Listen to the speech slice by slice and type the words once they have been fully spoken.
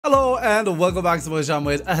Hello and welcome back to my channel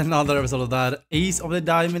with another episode of that Ace of the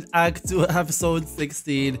Diamond Act 2 episode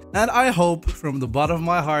 16. And I hope from the bottom of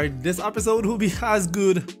my heart this episode will be as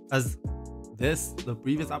good as the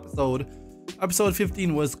previous episode. Episode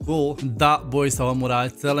 15 was cool. That boy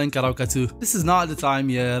Sawamura telling Karaoke this is not the time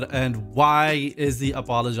yet, and why is he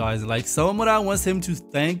apologizing? Like, Sawamura wants him to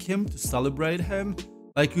thank him, to celebrate him.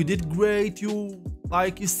 Like, you did great, you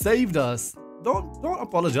saved us. Don't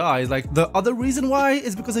apologize. Like, the other reason why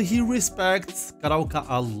is because he respects Karaoke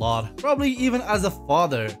a lot, probably even as a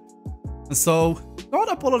father. And so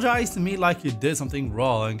don't apologize to me like you did something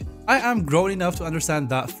wrong. I am grown enough to understand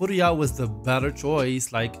that Furuya was the better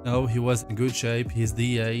choice. Like, no, he was in good shape, he's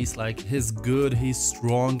the ace, like, he's good, he's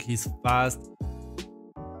strong, he's fast.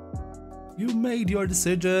 You made your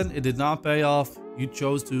decision, it did not pay off. You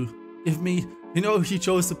chose to give me, he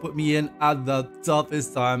chose to put me in at the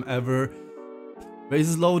toughest time ever.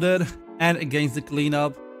 Bases loaded and against the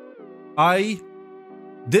cleanup. I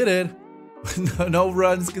did it. No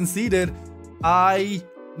runs conceded. I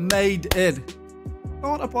made it.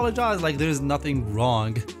 Don't apologize like there's nothing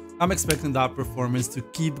wrong. I'm expecting that performance to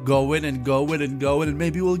keep going and going and going, and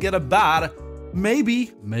maybe we'll get a bad.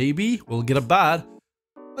 Maybe we'll get a bad.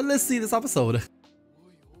 But let's see this episode.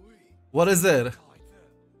 What is it?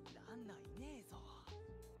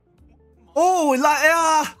 Oh,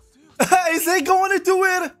 yeah. Is he going to do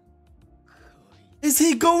it? Is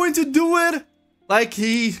he going to do it? Like,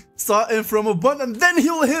 he saw it from above and then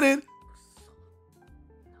he'll hit it.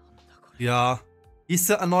 Yeah. He's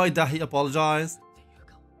so annoyed that he apologized.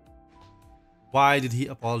 Why did he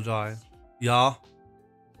apologize? Yeah.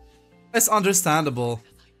 It's understandable.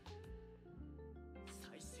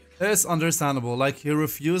 It's understandable. Like, he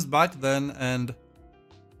refused back then and...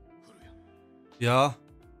 yeah.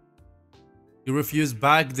 You refused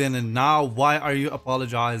back then, and now why are you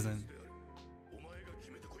apologizing?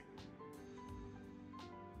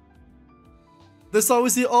 This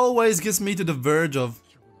obviously always gets me to the verge of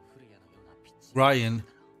Ryan.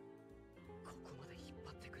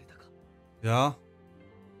 Yeah?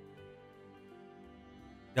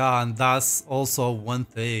 Yeah, and that's also one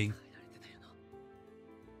thing.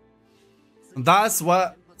 And that's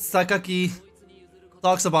what Sakaki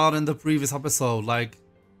talks about in the previous episode, like,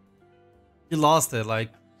 he lost it. Like,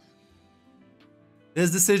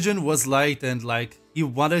 his decision was late, and like, he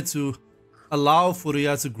wanted to allow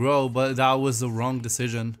Furuya to grow, but that was the wrong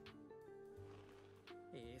decision.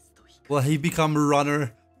 Well, he become a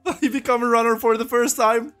runner. He become a runner for the first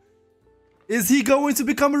time. Is he going to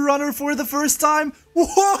become a runner for the first time?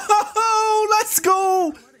 Whoa! Let's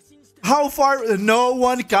go! How far? No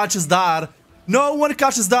one catches that. No one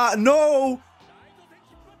catches that. No!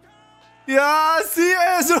 Yes, he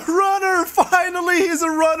is a runner! Finally, he's a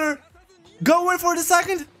runner! Going for the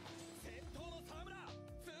second?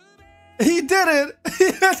 He did it! He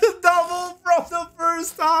hit a double from the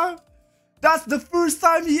first time! That's the first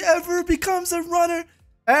time he ever becomes a runner!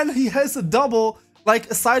 And he has a double, like,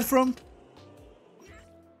 aside from...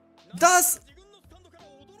 That's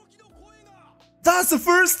the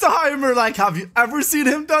first timer! Like, have you ever seen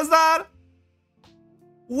him does that?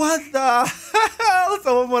 What the hell?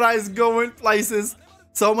 Sawamura is going places.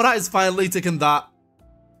 Sawamura is finally taking that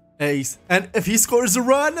ace. And if he scores a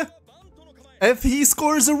run,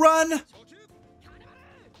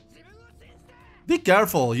 be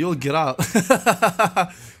careful, you'll get out.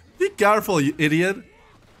 Be careful, you idiot.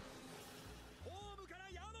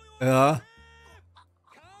 Yeah.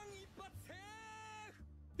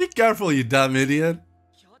 Be careful, you damn idiot.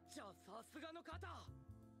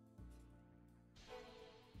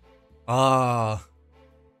 Ah,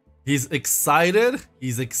 he's excited.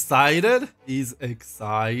 He's excited. He's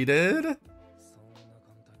excited.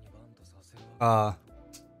 That's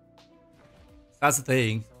the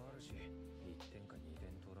thing.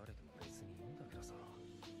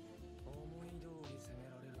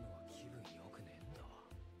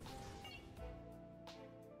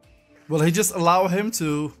 Will he just allow him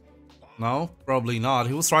to? No, probably not.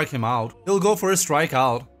 He will strike him out. He'll go for a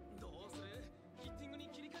strikeout.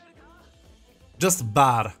 Just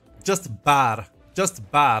bad. Just bad.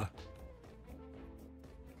 Just bad.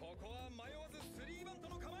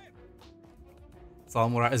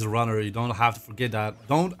 Sawamura is a runner. You don't have to forget that.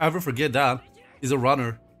 Don't ever forget that. He's a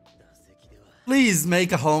runner. Please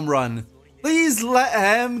make a home run. Please let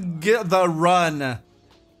him get the run.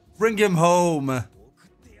 Bring him home.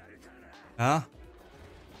 Huh?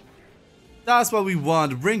 That's what we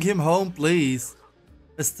want. Bring him home, please.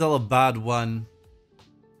 It's still a bad one.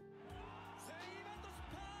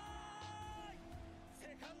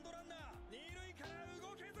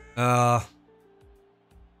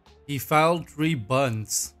 He fouled 3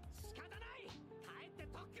 bunts.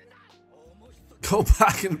 Go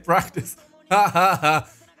back and practice.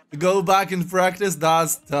 Go back and practice.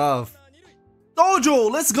 That's tough. Tojo,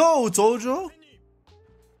 let's go, Tojo.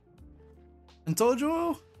 And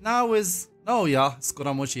Tojo now is yeah, it's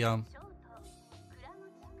Kuramochi.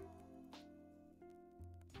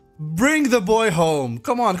 Bring the boy home.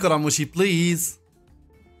 Come on, Kuramochi, please.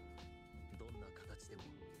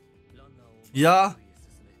 Yeah.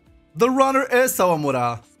 The runner is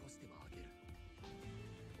Sawamura.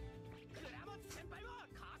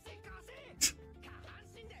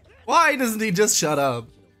 Why doesn't he just shut up?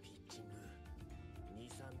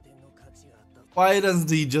 Why doesn't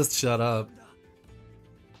he just shut up?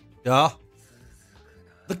 Yeah.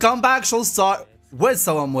 The comeback shall start with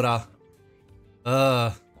Sawamura.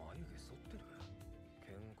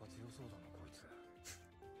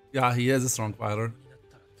 Yeah, he is a strong fighter.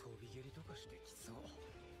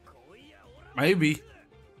 Maybe.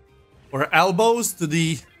 Or elbows to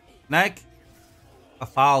the neck. A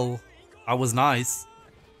foul. That was nice.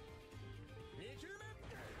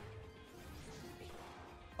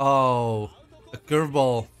 Oh, a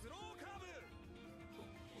curveball.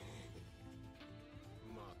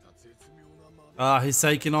 He's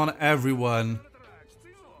taking on everyone.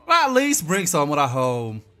 Well, at least bring Sawamura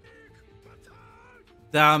home.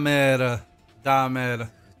 Damn it. Damn it.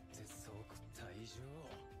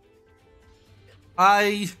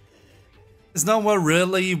 Is no one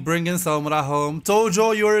really bringing Sawamura home?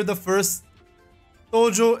 Tojo, you're the first.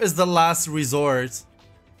 Tojo is the last resort.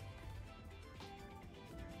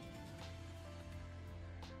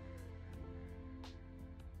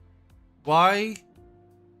 Why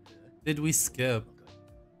did we skip?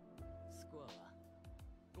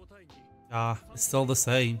 Yeah, it's still the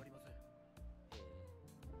same.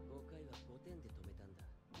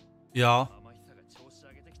 Yeah.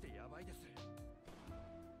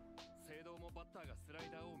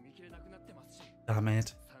 Damn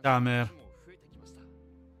it. Damn it.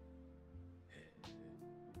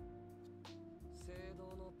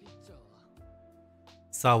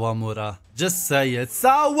 Sawamura. Just say it.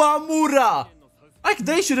 Sawamura! Like,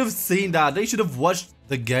 they should have seen that. They should have watched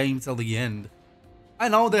the game till the end. I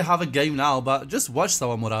know they have a game now, but just watch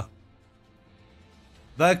Sawamura.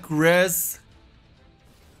 The Chris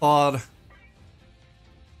for...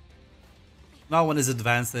 No one is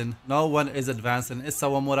advancing. No one is advancing. It's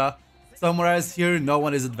Sawamura. Sawamura is here. No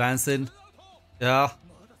one is advancing. Yeah.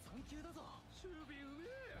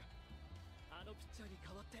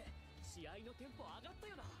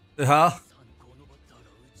 Yeah.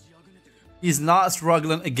 He's not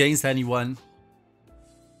struggling against anyone.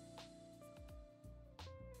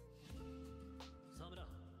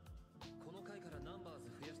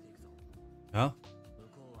 Yeah.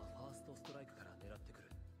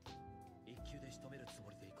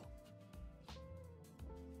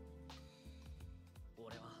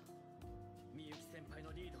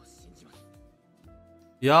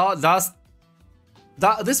 Yeah,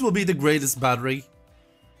 this will be the greatest battery.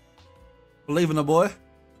 Believe in a boy.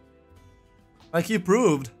 Like, he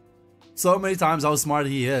proved so many times how smart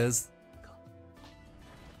he is.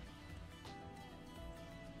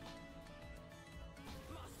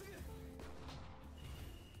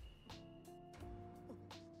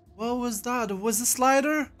 What was that? Was a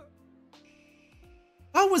slider?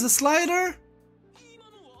 That was a slider?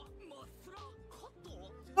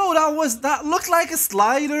 No, that looked like a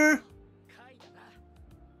slider.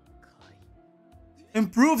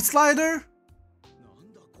 Improved slider?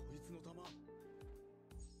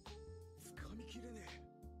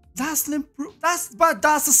 That's an improved.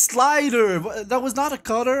 That's a slider. That was not a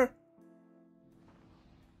cutter.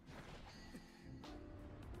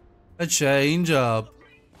 A change up.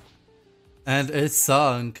 And it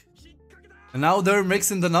sunk. And now they're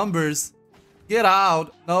mixing the numbers. Get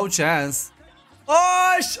out. No chance.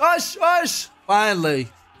 Osh! Osh! Osh! Finally.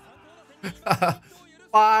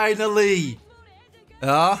 Finally.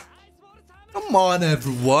 Yeah. Come on,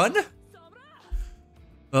 everyone.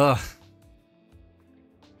 Ugh.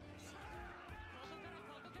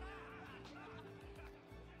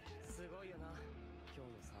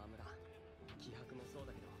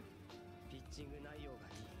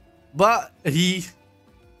 But he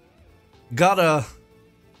got a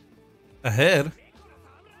hit.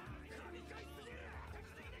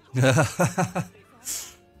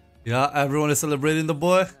 Yeah, everyone is celebrating the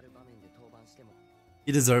boy.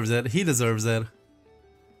 He deserves it. He deserves it.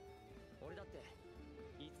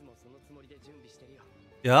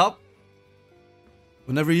 Yup.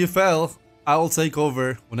 Whenever you fail, I will take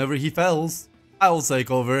over. Whenever he fails, I will take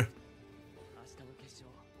over.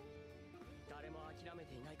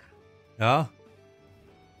 Yeah.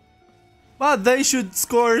 But they should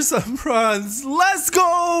score some runs. Let's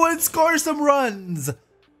go and score some runs.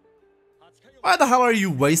 Why the hell are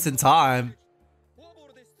you wasting time?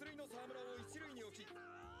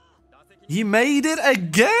 He made it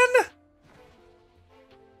again?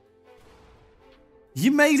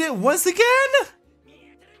 He made it once again?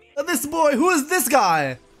 This boy, who is this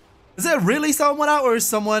guy? Is it really Sawamura or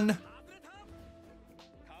someone?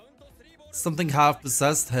 Something half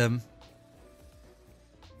possessed him.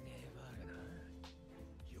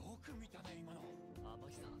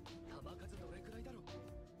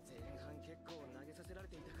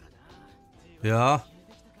 Yeah.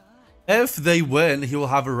 If they win, he will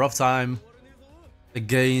have a rough time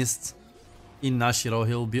against Inashiro.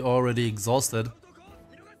 He'll be already exhausted.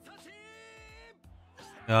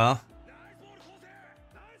 Yeah.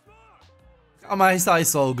 Amahisa is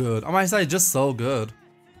so good. Amahisa is just so good.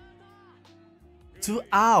 2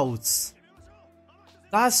 outs.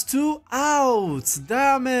 That's 2 outs.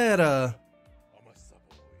 Damn it.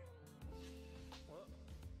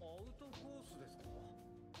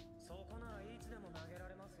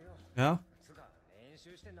 Yeah.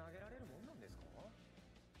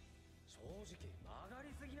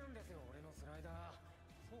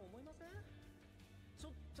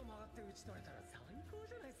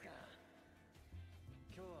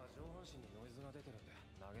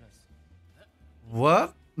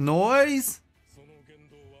 What? Noise?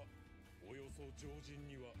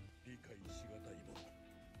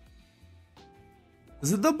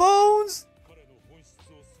 Is it the bones?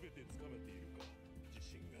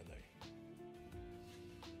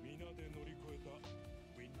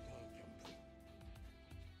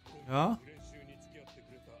 Yeah.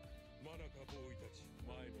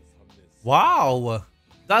 Wow.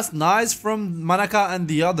 That's nice from Manaka and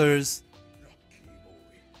the others.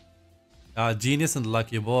 Genius and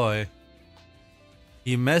lucky boy.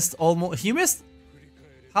 He missed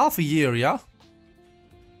half a year, yeah?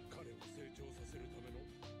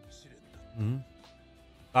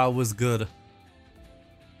 That was good.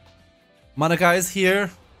 Manaka is here.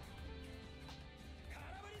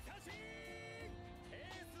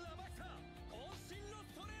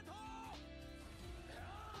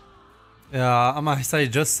 Yeah, Amahisa is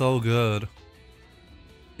just so good.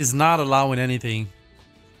 He's not allowing anything.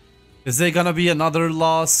 Is there gonna be another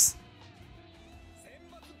loss?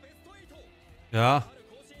 Yeah.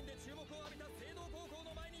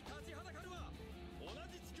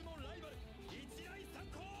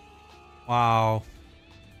 Wow.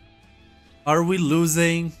 Are we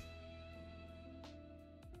losing?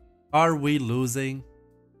 Are we losing?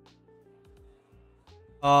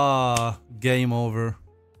 Game over.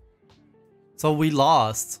 So we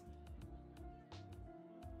lost.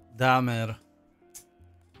 Damn it.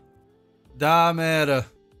 Damn it.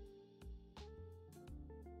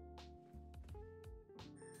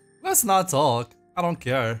 Let's not talk. I don't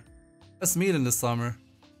care. Let's meet in the summer.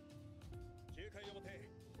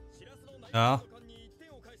 Yeah.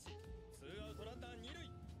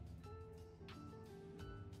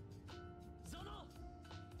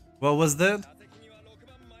 What was that?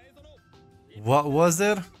 What was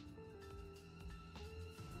it?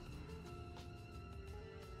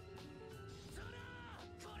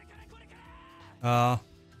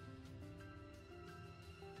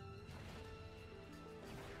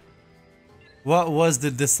 What was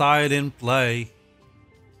the deciding play?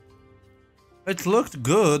 It looked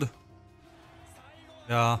good.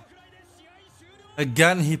 Yeah.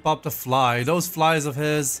 Again, he popped a fly. Those flies of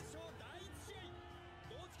his.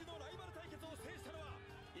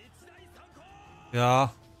 Yeah.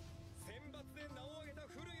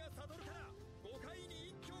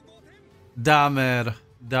 Damn it.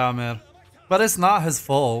 Damn it. But it's not his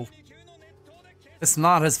fault. It's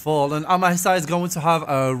not his fault. And Amahisa is going to have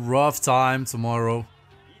a rough time tomorrow.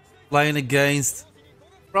 Playing against...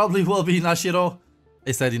 Probably will be Nashiro.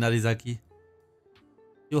 I said Inarizaki.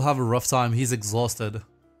 He'll have a rough time. He's exhausted.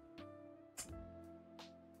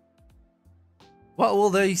 What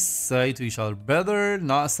will they say to each other? Better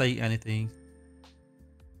not say anything.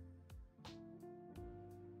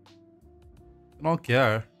 I don't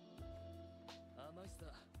care.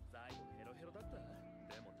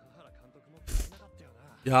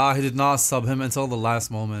 Yeah, he did not sub him until the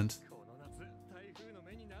last moment.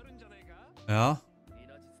 Yeah?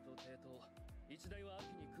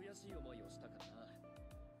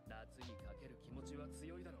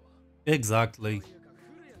 Exactly.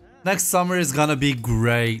 Next summer is gonna be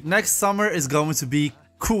great. Next summer is going to be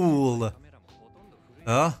cool.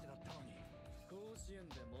 Huh?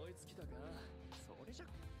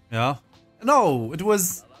 Yeah? No, it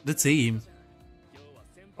was the team.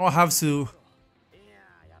 don't have to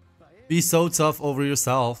be so tough over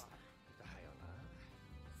yourself.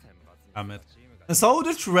 Damn it. And so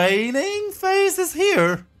the training phase is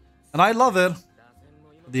here. And I love it.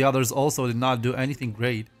 The others also did not do anything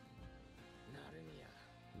great.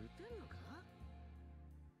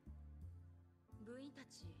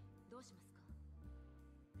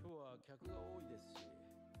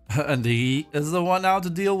 And he is the one now to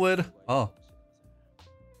deal with. Oh.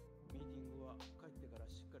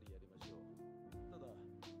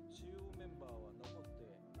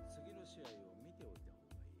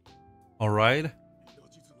 Alright.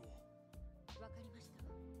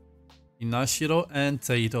 Inashiro and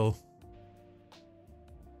Seidō.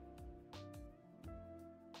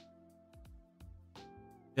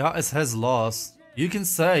 Yeah, it's his loss. You can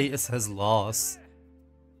say it's his loss.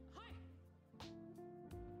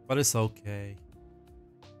 But it's okay.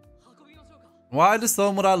 Why does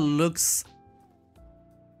Sawamura looks...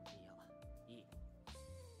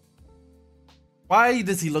 Why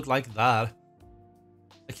does he look like that?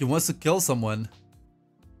 Like he wants to kill someone.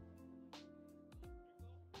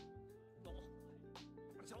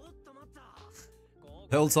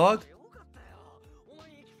 They'll talk?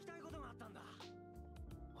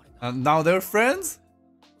 And now they're friends?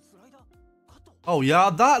 Oh yeah,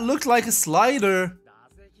 that looked like a slider.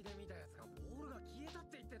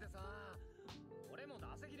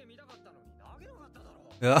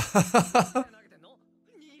 Yeah.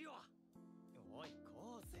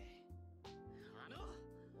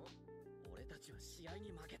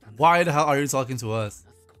 Why the hell are you talking to us?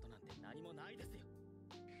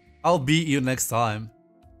 I'll beat you next time.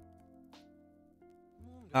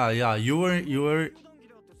 Ah, yeah, you won.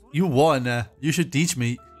 You should teach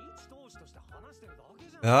me.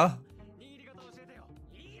 Yeah?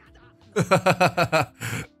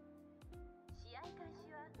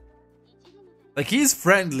 Like, he's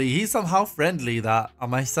friendly. He's somehow friendly, that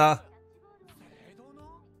Amahisa.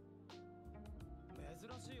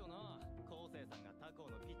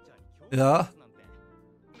 Yeah?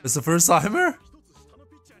 It's the first timer?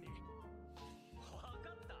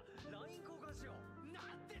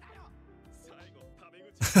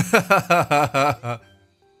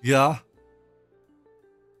 Yeah.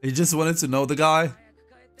 He just wanted to know the guy.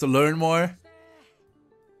 To learn more.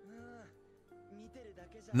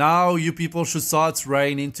 Now you people should start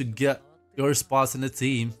training to get your spots in the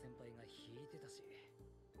team.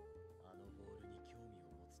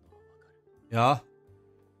 Yeah?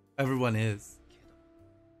 Everyone is.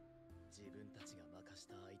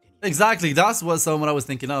 Exactly, that's what someone I was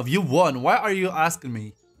thinking of. You won. Why are you asking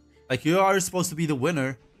me? Like, you are supposed to be the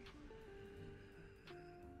winner.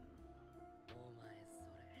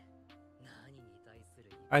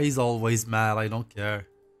 He's always mad. I don't care.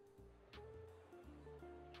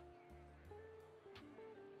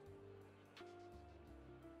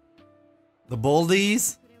 The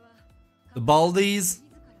Baldies? The Baldies?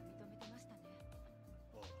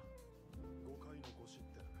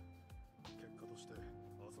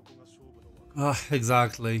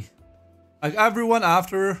 Exactly. Like, everyone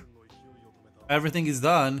after everything is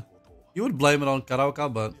done, you would blame it on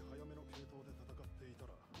Karaoke, but...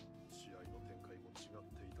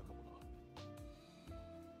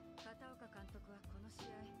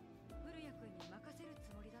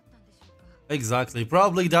 Exactly.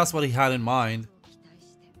 Probably that's what he had in mind.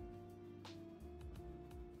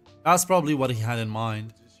 That's probably what he had in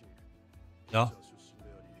mind. Yeah.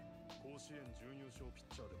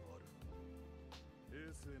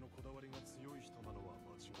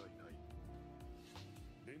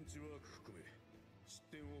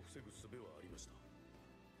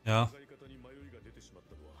 Yeah.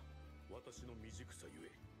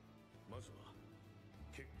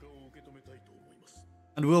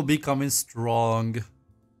 And we'll be coming strong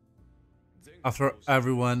after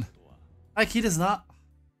everyone. Like, he does not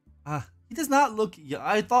look. Yeah,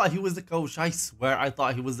 I thought he was the coach. I swear I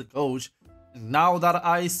thought he was the coach. And now that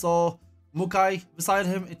I saw Mukai beside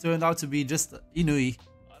him, it turned out to be just Inui.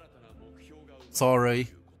 Sorry.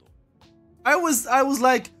 I was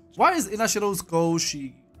like, why is Inashiro's coach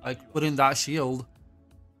like putting that shield?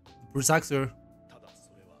 Protector.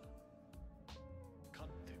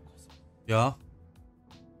 Yeah.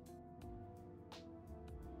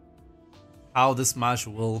 How this match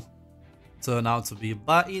will turn out to be.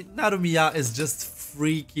 But Narumiya is just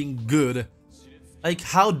freaking good. Like,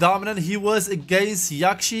 how dominant he was against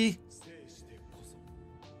Yakshi.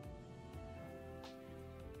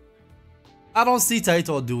 I don't see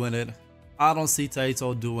Taito doing it. I don't see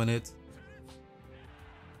Taito doing it.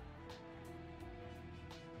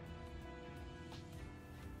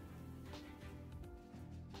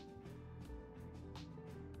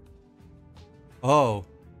 Oh,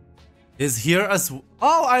 is here as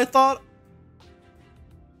oh, I thought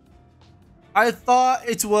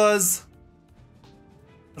it was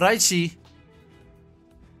Raichi.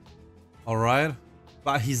 All right,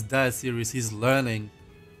 but he's dead. Serious. He's learning.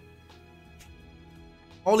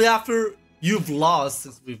 Only after you've lost.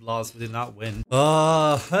 Since we've lost, we did not win.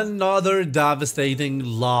 Another devastating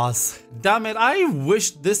loss. Damn it! I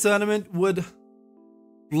wish this tournament would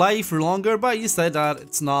play for longer, but you said that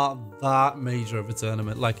it's not that major of a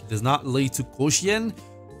tournament. Like, it does not lead to Koshien,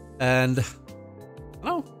 and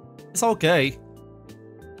no, it's okay.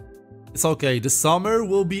 It's okay. The summer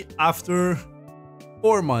will be after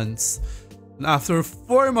 4 months, and after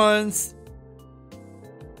 4 months,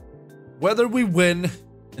 whether we win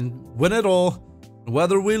and win it all,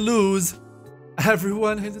 whether we lose,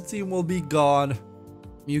 everyone in the team will be gone.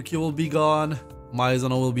 Miyuki will be gone.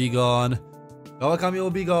 Maizono will be gone. Kawakami will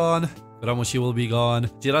be gone. Kuramoshi will be gone.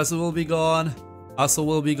 Jirasu will be gone. Aso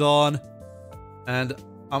will be gone. And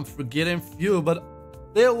I'm forgetting few, but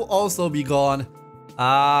they will also be gone.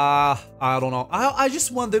 I don't know. I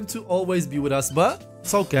just want them to always be with us, but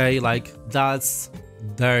it's okay. Like, that's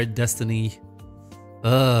their destiny.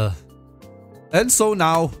 And so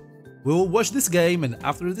now we'll watch this game, and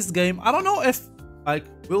after this game, I don't know if like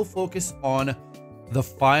we'll focus on the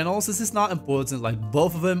finals. This is not important. Like,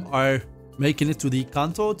 both of them are making it to the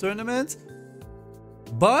Kanto Tournament,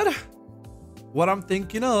 but what I'm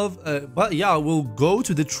thinking of, but yeah, we'll go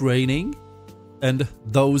to the training, and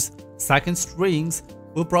those second strings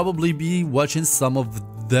will probably be watching some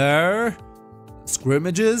of their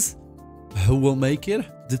scrimmages, who will make it,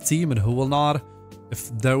 the team, and who will not, if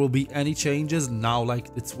there will be any changes. Now,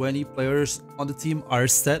 like, the 20 players on the team are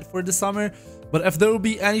set for the summer, but if there will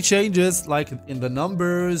be any changes, like in the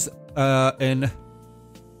numbers, in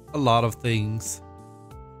a lot of things,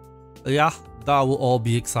 yeah, that will all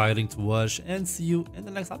be exciting to watch, and see you in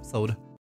the next episode.